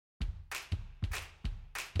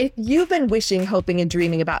If you've been wishing, hoping, and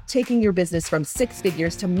dreaming about taking your business from six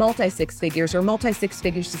figures to multi-six figures or multi-six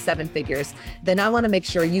figures to seven figures, then I want to make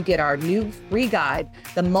sure you get our new free guide,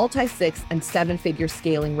 the Multi-Six and Seven-Figure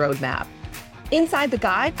Scaling Roadmap. Inside the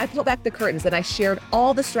guide, I pulled back the curtains and I shared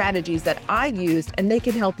all the strategies that I used, and they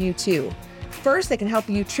can help you too. First, they can help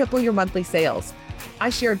you triple your monthly sales. I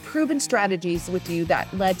shared proven strategies with you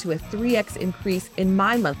that led to a 3x increase in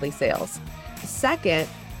my monthly sales. Second,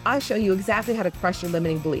 I show you exactly how to crush your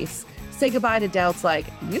limiting beliefs. Say goodbye to doubts like,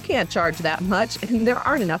 you can't charge that much, and there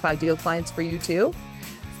aren't enough ideal clients for you too.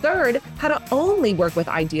 Third, how to only work with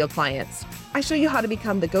ideal clients. I show you how to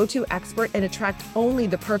become the go-to expert and attract only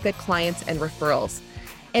the perfect clients and referrals.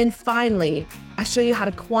 And finally, I show you how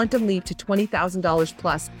to quantum leap to $20,000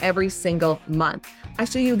 plus every single month. I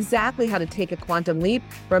show you exactly how to take a quantum leap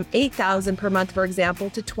from $8,000 per month, for example,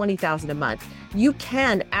 to $20,000 a month. You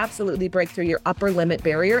can absolutely break through your upper limit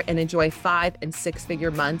barrier and enjoy 5- and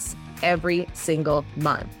 6-figure months every single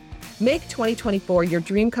month. Make 2024 your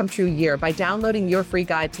dream come true year by downloading your free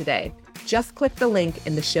guide today. Just click the link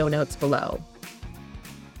in the show notes below.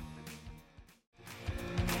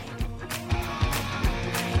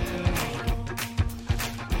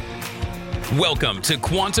 Welcome to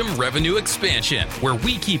Quantum Revenue Expansion, where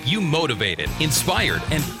we keep you motivated, inspired,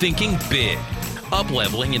 and thinking big.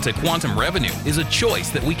 Up-leveling into quantum revenue is a choice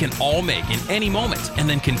that we can all make in any moment, and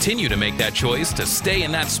then continue to make that choice to stay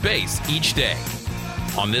in that space each day.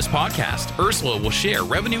 On this podcast, Ursula will share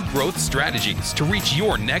revenue growth strategies to reach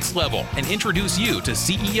your next level and introduce you to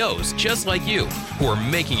CEOs just like you who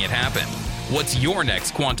are making it happen. What's your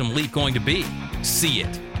next quantum leap going to be? See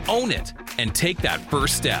it, own it, and take that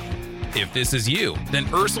first step. If this is you, then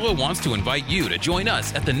Ursula wants to invite you to join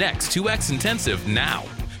us at the next 2X Intensive now.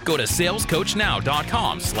 Go to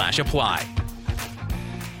salescoachnow.com/apply.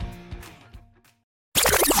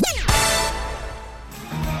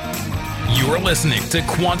 You're listening to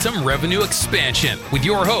Quantum Revenue Expansion with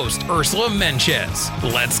your host, Ursula Mentjes.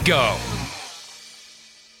 Let's go.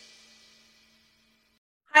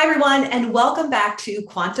 Hi, everyone, and welcome back to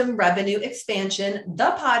Quantum Revenue Expansion,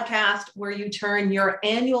 the podcast where you turn your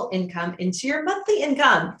annual income into your monthly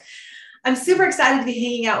income. I'm super excited to be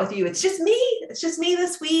hanging out with you. It's just me. It's just me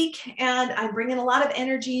this week, and I'm bringing a lot of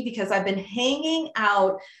energy because I've been hanging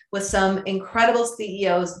out with some incredible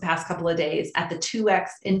CEOs the past couple of days at the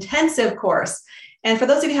 2X Intensive course. And for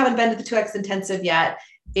those of you who haven't been to the 2X Intensive yet,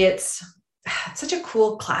 it's such a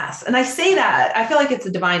cool class. And I say that, I feel like it's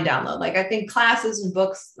a divine download. Like I think classes and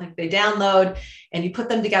books, like they download and you put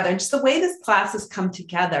them together. And just the way this classes come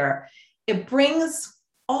together, it brings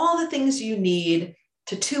all the things you need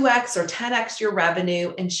to 2X or 10X your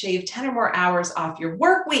revenue and shave 10 or more hours off your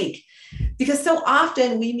work week. Because so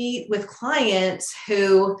often we meet with clients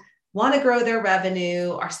who want to grow their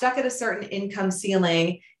revenue, are stuck at a certain income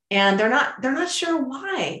ceiling, and they're not sure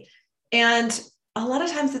why. And a lot of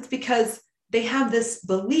times it's because they have this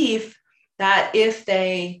belief that if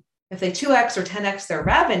they 2X or 10X their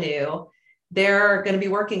revenue, they're going to be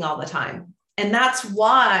working all the time. And that's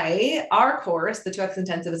why our course, the 2X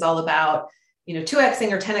Intensive, is all about,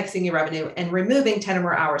 2Xing or 10Xing your revenue and removing 10 or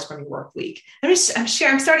more hours from your work week. I'm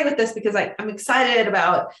starting with this because I'm excited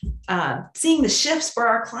about seeing the shifts for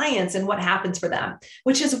our clients and what happens for them,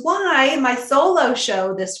 which is why my solo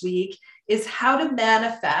show this week is how to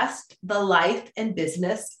manifest the life and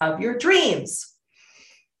business of your dreams.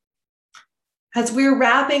 As we're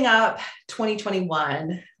wrapping up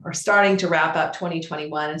 2021 or starting to wrap up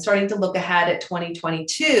 2021 and starting to look ahead at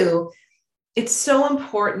 2022, it's so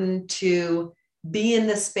important to be in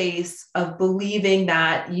the space of believing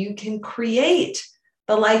that you can create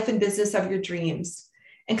the life and business of your dreams.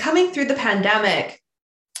 And coming through the pandemic,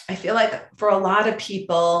 I feel like for a lot of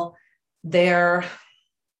people, their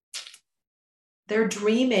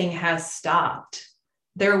dreaming has stopped.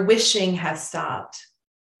 Their wishing has stopped.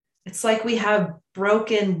 It's like we have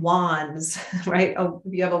broken wands, right?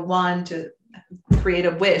 You have a wand to create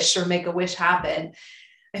a wish or make a wish happen.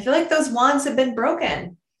 I feel like those wands have been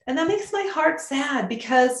broken. And that makes my heart sad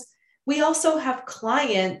because we also have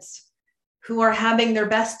clients who are having their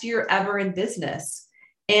best year ever in business.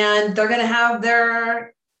 And they're going to have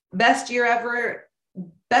their best year ever,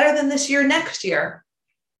 better than this year next year.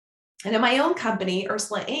 And in my own company,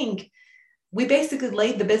 Ursula Inc., we basically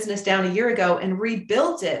laid the business down a year ago and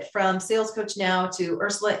rebuilt it from Sales Coach Now to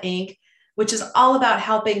Ursula Inc., which is all about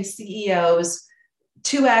helping CEOs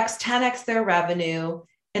 2X, 10X their revenue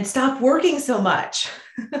and stop working so much.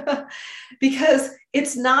 Because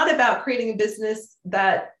it's not about creating a business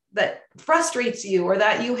that frustrates you or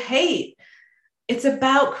that you hate. It's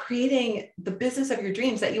about creating the business of your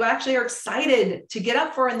dreams that you actually are excited to get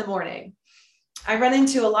up for in the morning. I run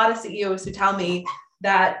into a lot of CEOs who tell me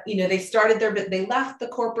that, they they left the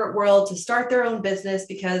corporate world to start their own business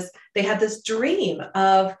because they had this dream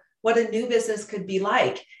of what a new business could be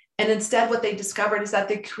like. And instead, what they discovered is that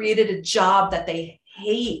they created a job that they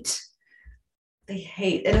hate. They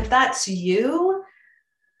hate. And if that's you,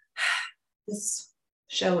 this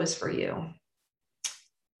show is for you.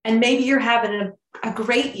 And maybe you're having a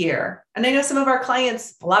great year. And I know some of our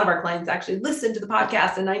clients, a lot of our clients actually listen to the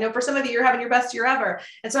podcast. And I know for some of you, you're having your best year ever.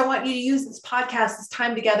 And so I want you to use this podcast, this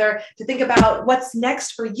time together, to think about what's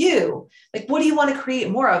next for you. Like, what do you want to create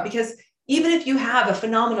more of? Because even if you have a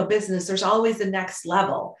phenomenal business, there's always the next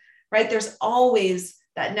level, right? There's always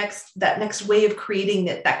that next way of creating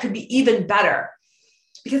it that could be even better.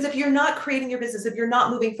 Because if you're not creating your business, if you're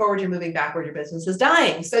not moving forward, you're moving backward, your business is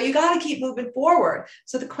dying. So you got to keep moving forward.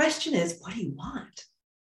 So the question is, what do you want?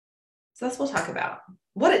 So that's what we'll talk about.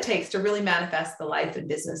 What it takes to really manifest the life and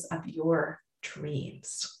business of your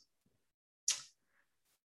dreams.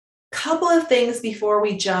 Couple of things before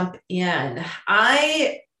we jump in.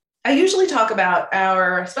 I usually talk about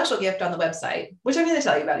our special gift on the website, which I'm going to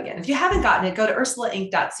tell you about again. If you haven't gotten it, go to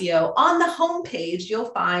ursulainc.co. On the homepage,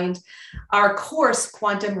 you'll find our course,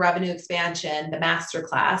 Quantum Revenue Expansion, the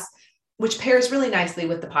masterclass, which pairs really nicely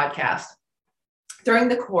with the podcast. During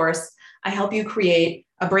the course, I help you create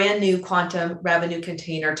a brand new quantum revenue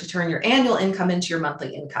container to turn your annual income into your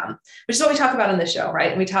monthly income, which is what we talk about on the show,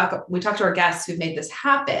 right? And we talk to our guests who've made this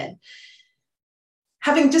happen.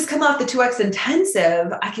 Having just come off the 2X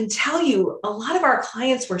Intensive, I can tell you a lot of our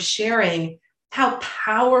clients were sharing how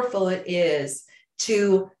powerful it is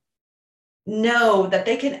to know that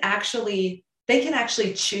they can actually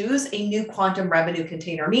choose a new quantum revenue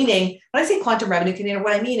container. Meaning, when I say quantum revenue container,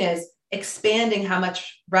 what I mean is expanding how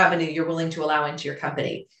much revenue you're willing to allow into your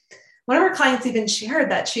company. One of our clients even shared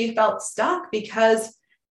that she felt stuck because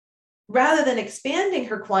rather than expanding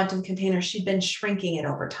her quantum container, she'd been shrinking it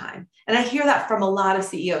over time. And I hear that from a lot of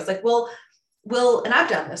CEOs, like, well, and I've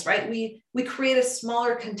done this, right? We create a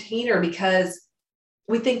smaller container because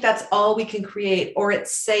we think that's all we can create, or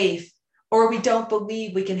it's safe, or we don't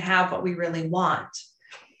believe we can have what we really want.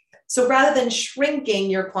 So rather than shrinking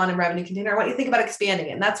your quantum revenue container, I want you to think about expanding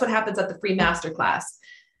it. And that's what happens at the free masterclass.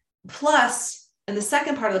 Plus, in the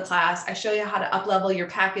second part of the class, I show you how to uplevel your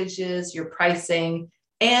packages, your pricing,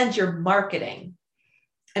 and your marketing,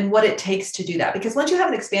 and what it takes to do that. Because once you have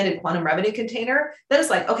an expanded quantum revenue container, then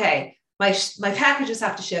it's like, okay, my packages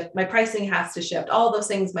have to shift, my pricing has to shift, all those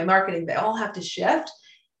things, my marketing, they all have to shift,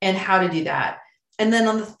 and how to do that. And then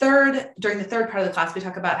during the third part of the class, we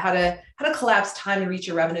talk about how to collapse time and reach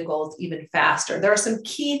your revenue goals even faster. There are some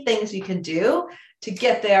key things you can do to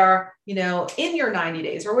get there, in your 90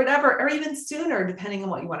 days or whatever, or even sooner, depending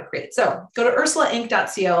on what you want to create. So go to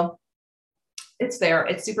ursulainc.co. It's there.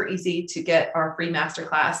 It's super easy to get our free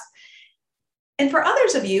masterclass. And for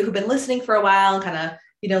others of you who've been listening for a while and kind of,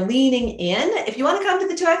 leaning in, if you want to come to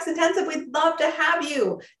the 2X Intensive, we'd love to have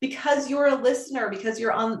you because you're a listener, because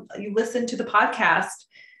you listen to the podcast.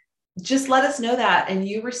 Just let us know that, and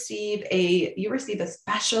you receive a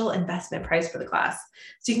special investment price for the class.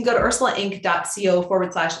 So you can go to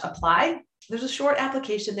ursulainc.co/apply. There's a short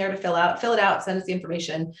application there to fill it out, send us the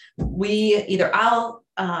information. I'll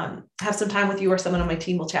have some time with you, or someone on my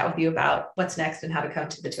team will chat with you about what's next and how to come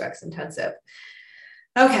to the 2X Intensive.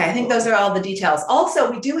 Okay, I think those are all the details.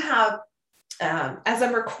 Also, we do have, as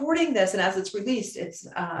I'm recording this and as it's released, it's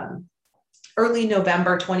early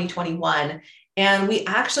November 2021. And we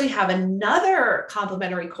actually have another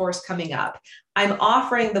complimentary course coming up. I'm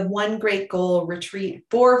offering the One Great Goal Retreat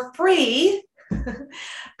for free.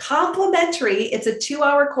 Complimentary. It's a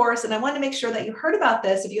 2-hour course. And I wanted to make sure that you heard about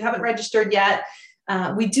this. If you haven't registered yet,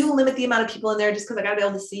 we do limit the amount of people in there just because I got to be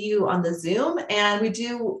able to see you on the Zoom. And if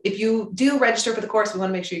you do register for the course, we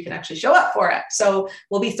want to make sure you can actually show up for it. So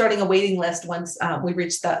we'll be starting a waiting list once we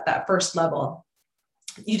reach that first level.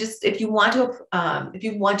 If you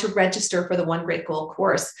want to register for the One Great Goal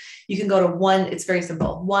course, you can go to it's very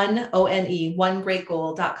simple,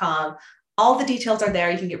 onegreatgoal.com. All the details are there.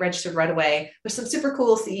 You can get registered right away. There's some super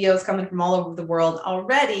cool CEOs coming from all over the world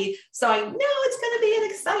already. So I know it's going to be an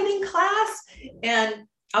exciting class, and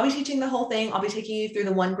I'll be teaching the whole thing. I'll be taking you through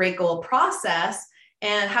the One Great Goal process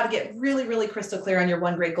and how to get really, really crystal clear on your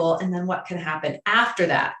One Great Goal, and then what can happen after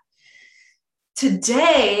that.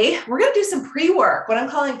 Today, we're going to do some pre-work, what I'm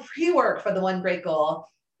calling pre-work for the One Great Goal,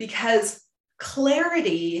 because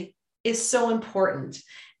clarity is so important.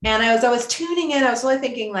 And as I was tuning in, I was really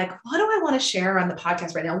thinking, like, what do I want to share on the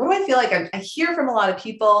podcast right now? What do I feel like I hear from a lot of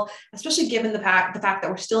people, especially given the fact that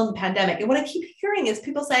we're still in the pandemic. And what I keep hearing is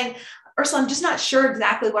people saying, Ursula, I'm just not sure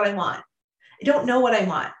exactly what I want. I don't know what I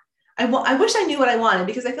want. I wish I knew what I wanted,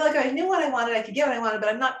 because I feel like I knew what I wanted, I could get what I wanted, but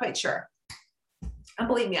I'm not quite sure. And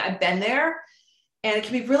believe me, I've been there, and it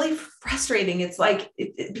can be really frustrating. It's like,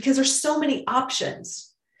 because there's so many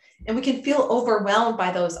options, and we can feel overwhelmed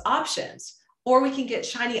by those options, or we can get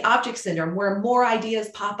shiny object syndrome where more ideas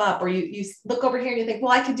pop up, or you look over here and you think,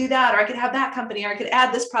 well, I could do that, or I could have that company, or I could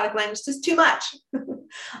add this product line. It's just too much.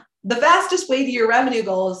 The fastest way to your revenue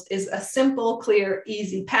goals is a simple, clear,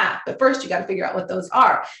 easy path. But first, you got to figure out what those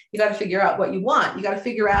are. You got to figure out what you want. You got to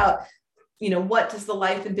figure out, what does the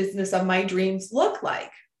life and business of my dreams look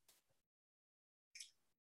like?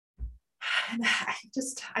 And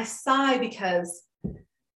I sigh, because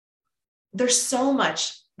there's so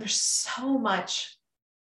much, what's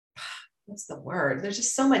the word? There's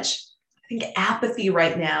just so much, I think, apathy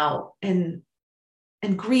right now, and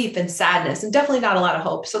grief and sadness, and definitely not a lot of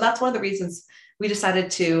hope. So that's one of the reasons we decided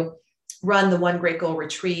to run the One Great Goal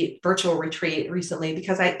retreat, virtual retreat recently,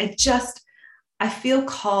 because I feel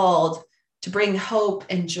called to bring hope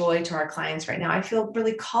and joy to our clients right now. I feel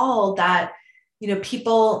really called that,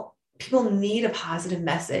 people need a positive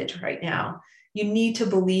message right now. You need to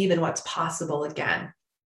believe in what's possible again.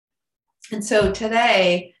 And so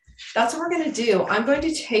today, that's what we're going to do. I'm going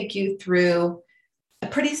to take you through a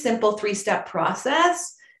pretty simple 3-step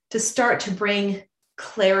process to start to bring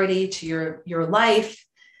clarity to your life,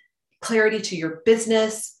 clarity to your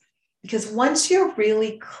business, because once you're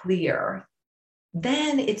really clear,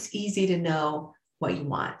 then it's easy to know what you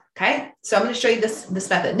want. Okay. So I'm going to show you this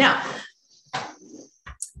method. Now,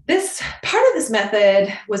 this part of this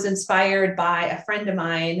method was inspired by a friend of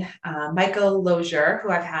mine, Michael Lozier, who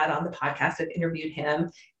I've had on the podcast. I've interviewed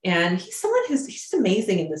him, and he's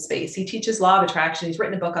amazing in this space. He teaches law of attraction. He's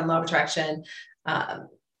written a book on law of attraction. Oprah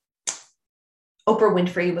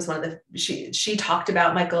Winfrey was she talked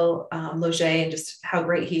about Michael Lozier and just how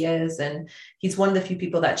great he is. And he's one of the few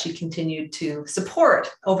people that she continued to support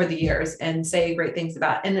over the years and say great things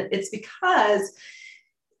about. And it's because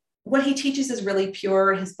what he teaches is really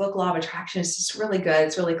pure. His book, Law of Attraction, is just really good.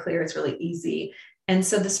 It's really clear. It's really easy. And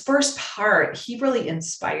so this first part, he really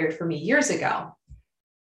inspired for me years ago.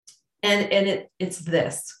 And it's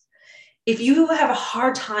this. If you have a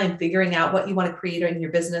hard time figuring out what you want to create in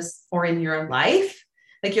your business or in your life,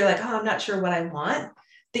 like you're like, oh, I'm not sure what I want.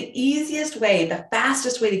 The easiest way, the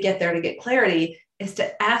fastest way to get there, to get clarity, is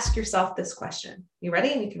to ask yourself this question. You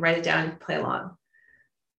ready? And you can write it down and play along.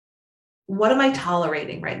 What am I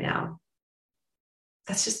tolerating right now?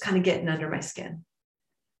 That's just kind of getting under my skin.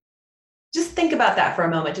 Just think about that for a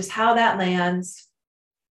moment, just how that lands,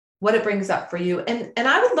 what it brings up for you. And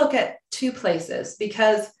I would look at 2 places,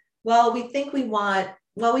 because we think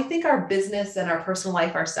our business and our personal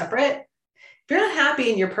life are separate. If you're not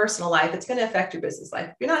happy in your personal life, it's going to affect your business life.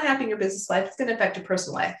 If you're not happy in your business life, it's going to affect your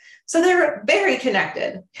personal life. So they're very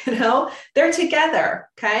connected, they're together.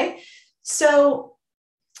 Okay. So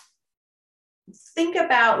think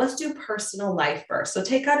about, let's do personal life first. So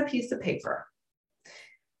take out a piece of paper,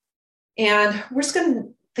 and we're just going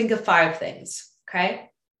to think of 5 things. Okay.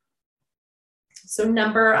 So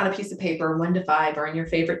number on a piece of paper, 1 to 5, or in your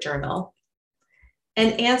favorite journal,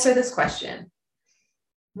 and answer this question.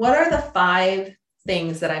 What are the 5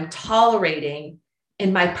 things that I'm tolerating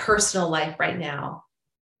in my personal life right now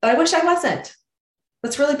that I wish I wasn't?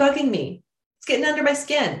 What's really bugging me? It's getting under my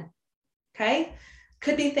skin. Okay.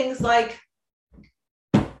 Could be things like,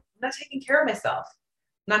 I'm not taking care of myself,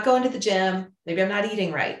 I'm not going to the gym. Maybe I'm not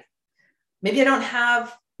eating right. Maybe I'm not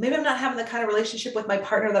having the kind of relationship with my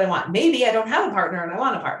partner that I want. Maybe I don't have a partner and I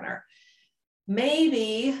want a partner.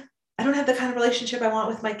 Maybe I don't have the kind of relationship I want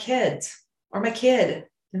with my kids, or my kid,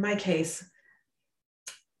 in my case.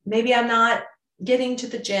 Maybe I'm not getting to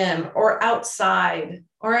the gym or outside,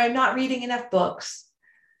 or I'm not reading enough books.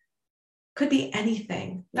 Could be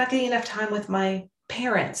anything. Not getting enough time with my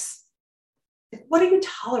parents. What are you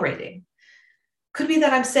tolerating? Could be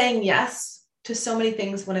that I'm saying yes to so many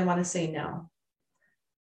things when I want to say no.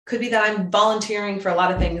 Could be that I'm volunteering for a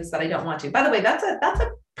lot of things that I don't want to. By the way, that's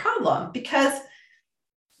a problem, because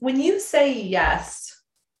when you say yes,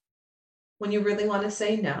 when you really want to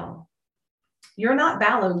say no, you're not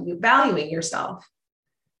valuing yourself.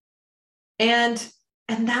 And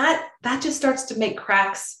that just starts to make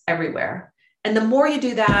cracks everywhere. And the more you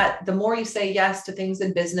do that, the more you say yes to things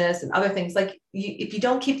in business and other things. Like if you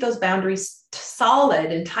don't keep those boundaries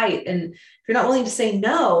solid and tight, and if you're not willing to say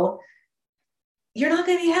no, you're not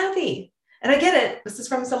going to be happy. And I get it. This is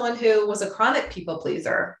from someone who was a chronic people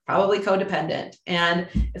pleaser, probably codependent. And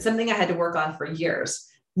it's something I had to work on for years.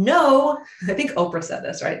 No, I think Oprah said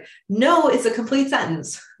this, right? No is a complete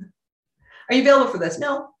sentence. Are you available for this?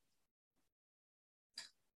 No.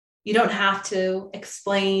 You don't have to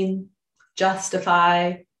explain,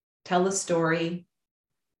 justify, tell a story.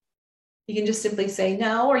 You can just simply say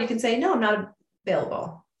no, or you can say, no, I'm not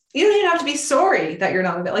available. You don't even have to be sorry that you're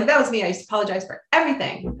not available. Like that was me. I used to apologize for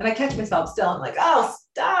everything. And I catch myself still. I'm like, oh,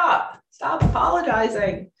 stop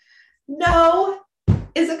apologizing. No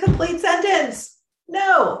is a complete sentence.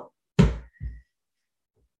 No.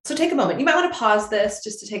 So take a moment. You might want to pause this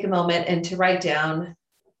just to take a moment and to write down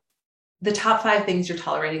the top 5 things you're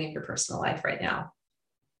tolerating in your personal life right now.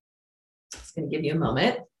 It's going to give you a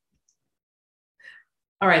moment.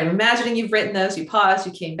 All right, I'm imagining you've written those, you paused,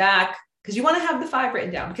 you came back, because you want to have the 5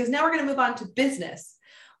 written down, because now we're going to move on to business.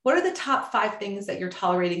 What are the top 5 things that you're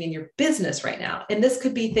tolerating in your business right now? And this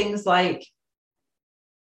could be things like,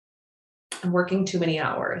 I'm working too many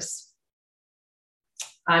hours.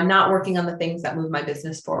 I'm not working on the things that move my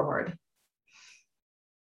business forward.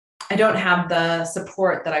 I don't have the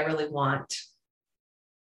support that I really want.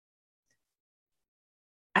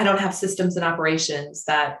 I don't have systems and operations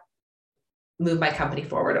that move my company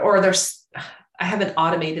forward, or I haven't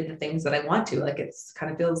automated the things that I want to, like it's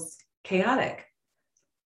kind of feels chaotic.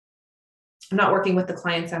 I'm not working with the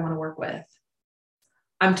clients I want to work with.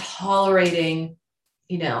 I'm tolerating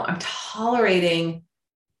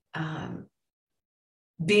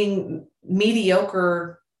being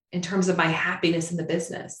mediocre in terms of my happiness in the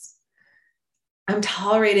business. I'm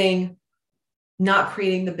tolerating not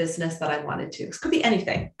creating the business that I wanted to. This could be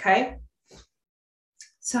anything, okay?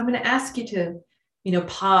 So I'm going to ask you to,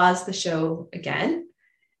 pause the show again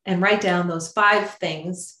and write down those 5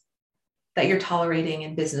 things that you're tolerating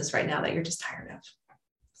in business right now that you're just tired of.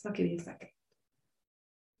 So I'll give you a second.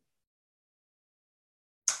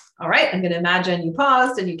 All right, I'm going to imagine you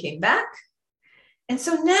paused and you came back. And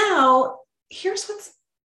so now here's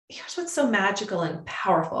what's so magical and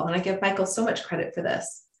powerful. And I give Michael so much credit for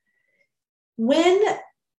this. When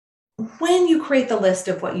you create the list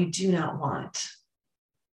of what you do not want,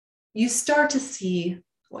 you start to see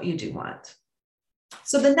what you do want.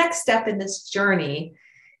 So the next step in this journey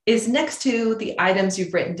is next to the items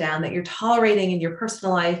you've written down that you're tolerating in your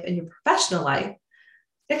personal life and your professional life,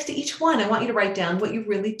 next to each one, I want you to write down what you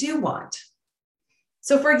really do want.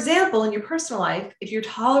 So for example, in your personal life, if you're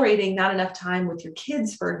tolerating not enough time with your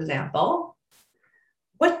kids, for example,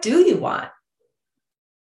 what do you want?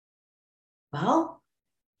 Well,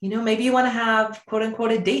 maybe you want to have quote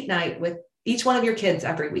unquote a date night with each one of your kids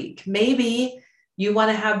every week. Maybe you want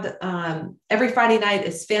to have every Friday night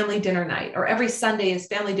is family dinner night, or every Sunday is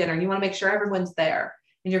family dinner, and you want to make sure everyone's there,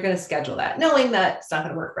 and you're going to schedule that, knowing that it's not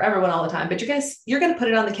going to work for everyone all the time, but you're going to put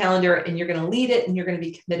it on the calendar and you're going to lead it and you're going to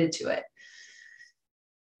be committed to it.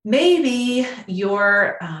 Maybe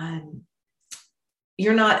you're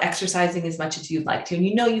not exercising as much as you'd like to, and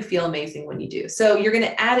you feel amazing when you do. So you're going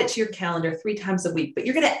to add it to your calendar 3 times a week, but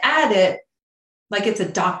you're going to add it like it's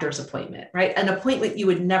a doctor's appointment, right? An appointment you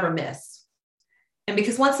would never miss. And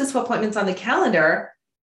because once this appointment's on the calendar,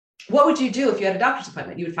 what would you do if you had a doctor's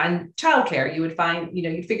appointment? You would find childcare. You would find,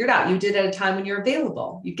 you'd figure it out. You did it at a time when you're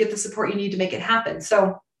available. You get the support you need to make it happen.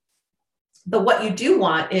 So what you do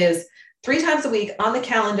want is 3 times a week on the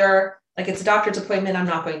calendar, like it's a doctor's appointment. I'm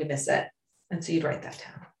not going to miss it. And so you'd write that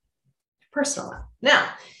down. Personal life. Now,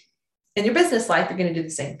 in your business life, you're going to do the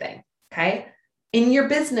same thing. Okay. In your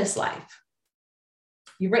business life,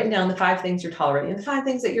 you've written down the 5 things you're tolerating and the 5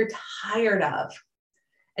 things that you're tired of.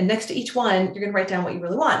 And next to each one, you're going to write down what you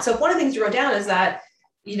really want. So if one of the things you wrote down is that,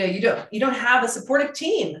 you don't have a supportive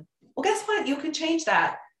team. Well, guess what? You can change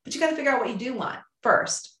that, but you got to figure out what you do want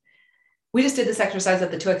first. We just did this exercise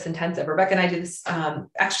at the 2X Intensive. Rebecca and I did this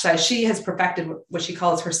exercise. She has perfected what she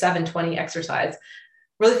calls her 720 exercise,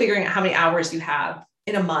 really figuring out how many hours you have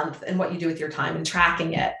in a month and what you do with your time and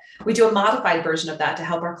tracking it. We do a modified version of that to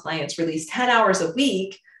help our clients release 10 hours a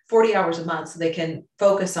week, 40 hours a month, so they can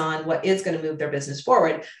focus on what is going to move their business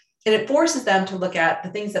forward. And it forces them to look at the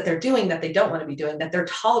things that they're doing that they don't want to be doing, that they're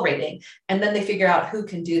tolerating. And then they figure out who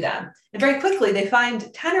can do them. And very quickly, they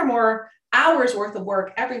find 10 or more hours worth of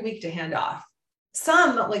work every week to hand off.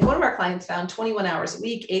 Some, like one of our clients found 21 hours a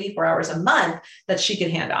week, 84 hours a month that she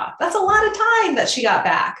could hand off. That's a lot of time that she got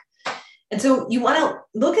back. And so you want to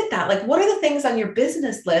look at that. Like, what are the things on your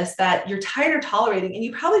business list that you're tired of tolerating and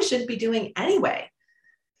you probably shouldn't be doing anyway?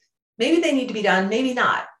 Maybe they need to be done, maybe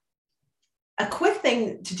not. A quick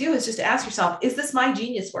thing to do is just to ask yourself, is this my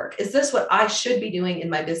genius work? Is this what I should be doing in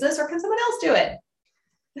my business, or can someone else do it?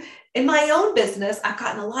 In my own business, I've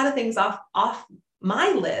gotten a lot of things off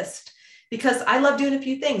my list because I love doing a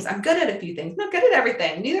few things. I'm good at a few things. I'm not good at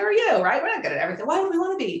everything. Neither are you, right? We're not good at everything. Why would we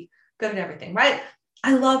want to be good at everything, right?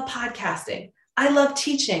 I love podcasting. I love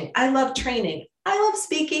teaching. I love training. I love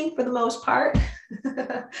speaking for the most part.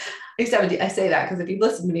 I say that because if you've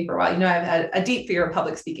listened to me for a while, you know I've had a deep fear of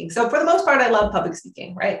public speaking. So for the most part, I love public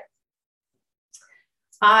speaking, right?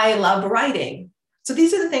 I love writing. So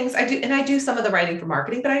these are the things I do. And I do some of the writing for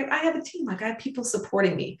marketing, but I have a team. Like I have people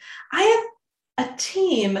supporting me. I have a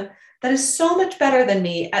team that is so much better than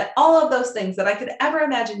me at all of those things that I could ever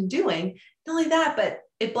imagine doing. Not only that, but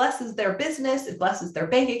it blesses their business. It blesses their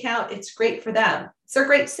bank account. It's great for them. It's a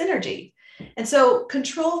great synergy. And so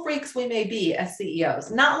control freaks we may be as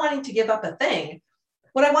CEOs, not wanting to give up a thing.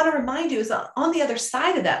 What I want to remind you is on the other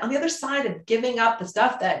side of that, on the other side of giving up the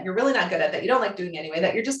stuff that you're really not good at, that you don't like doing anyway,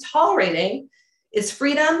 that you're just tolerating, is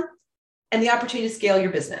freedom and the opportunity to scale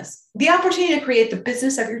your business, the opportunity to create the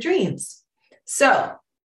business of your dreams. So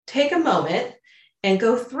take a moment and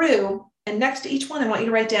go through, and next to each one, I want you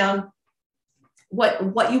to write down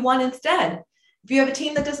what you want instead. If you have a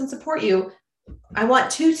team that doesn't support you, I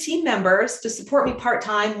want 2 team members to support me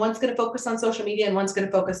part-time. One's going to focus on social media and one's going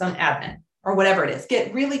to focus on admin or whatever it is.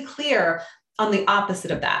 Get really clear on the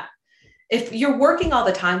opposite of that. If you're working all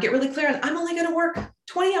the time, get really clear on, I'm only going to work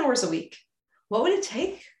 20 hours a week. What would it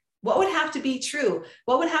take? What would have to be true?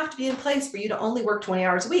 What would have to be in place for you to only work 20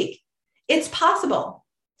 hours a week? It's possible.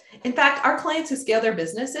 In fact, our clients who scale their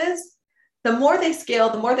businesses, the more they scale,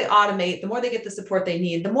 the more they automate, the more they get the support they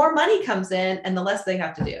need, the more money comes in and the less they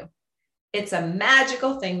have to do. It's a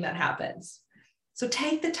magical thing that happens. So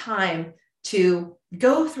take the time to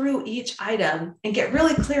go through each item and get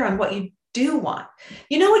really clear on what you do want.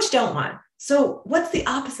 You know what you don't want. So what's the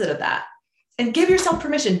opposite of that? And give yourself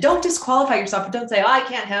permission. Don't disqualify yourself. Don't say, oh, I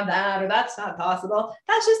can't have that, or that's not possible.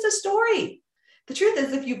 That's just a story. The truth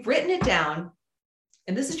is, if you've written it down,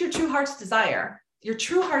 and this is your true heart's desire,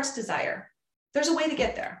 there's a way to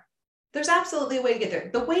get there. There's absolutely a way to get there.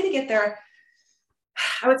 The way to get there,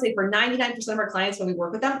 I would say for 99% of our clients when we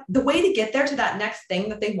work with them, the way to get there to that next thing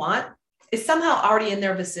that they want is somehow already in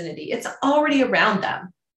their vicinity. It's already around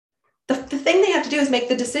them. The thing they have to do is make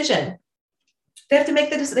the decision. They have to make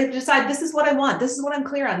the decision. They have to decide, this is what I want. This is what I'm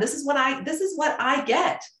clear on. This is what I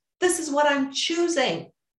get. This is what I'm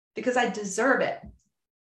choosing because I deserve it.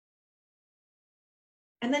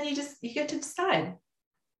 And then you get to decide.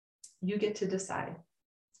 You get to decide.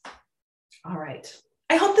 All right.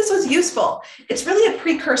 I hope this was useful. It's really a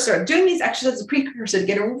precursor. Doing these exercises is a precursor to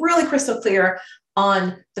getting really crystal clear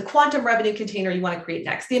on the quantum revenue container you want to create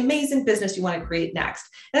next, the amazing business you want to create next.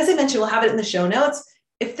 And as I mentioned, we'll have it in the show notes.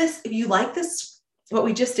 If you like this, what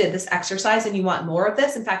we just did, this exercise, and you want more of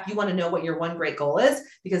this, in fact, you want to know what your one great goal is,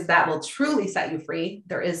 because that will truly set you free.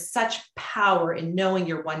 There is such power in knowing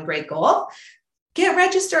your one great goal. Get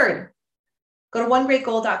registered. Go to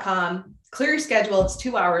onegreatgoal.com. Clear your schedule. It's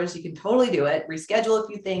 2 hours. You can totally do it. Reschedule a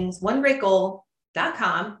few things.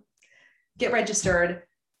 onegreatgoal.com. Get registered.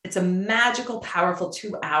 It's a magical, powerful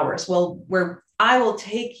 2 hours. Where I will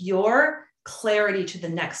take your clarity to the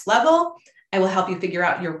next level. I will help you figure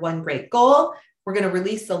out your one great goal. We're going to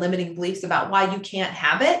release the limiting beliefs about why you can't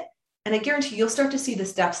have it. And I guarantee you'll start to see the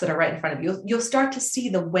steps that are right in front of you. You'll start to see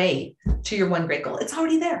the way to your one great goal. It's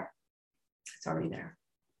already there. It's already there.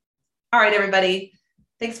 All right, everybody.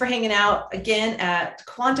 Thanks for hanging out again at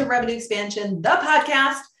Quantum Revenue Expansion, the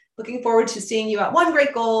podcast. Looking forward to seeing you at One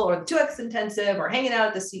Great Goal or the 2X Intensive or hanging out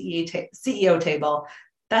at the CEO table.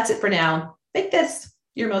 That's it for now. Make this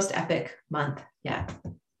your most epic month yet.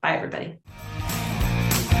 Bye, everybody.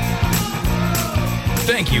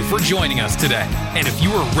 Thank you for joining us today. And if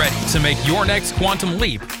you are ready to make your next quantum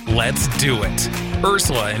leap, let's do it.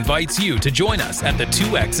 Ursula invites you to join us at the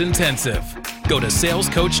 2X Intensive. Go to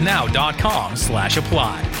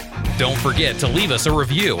salescoachnow.com/apply. Don't forget to leave us a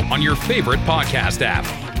review on your favorite podcast app.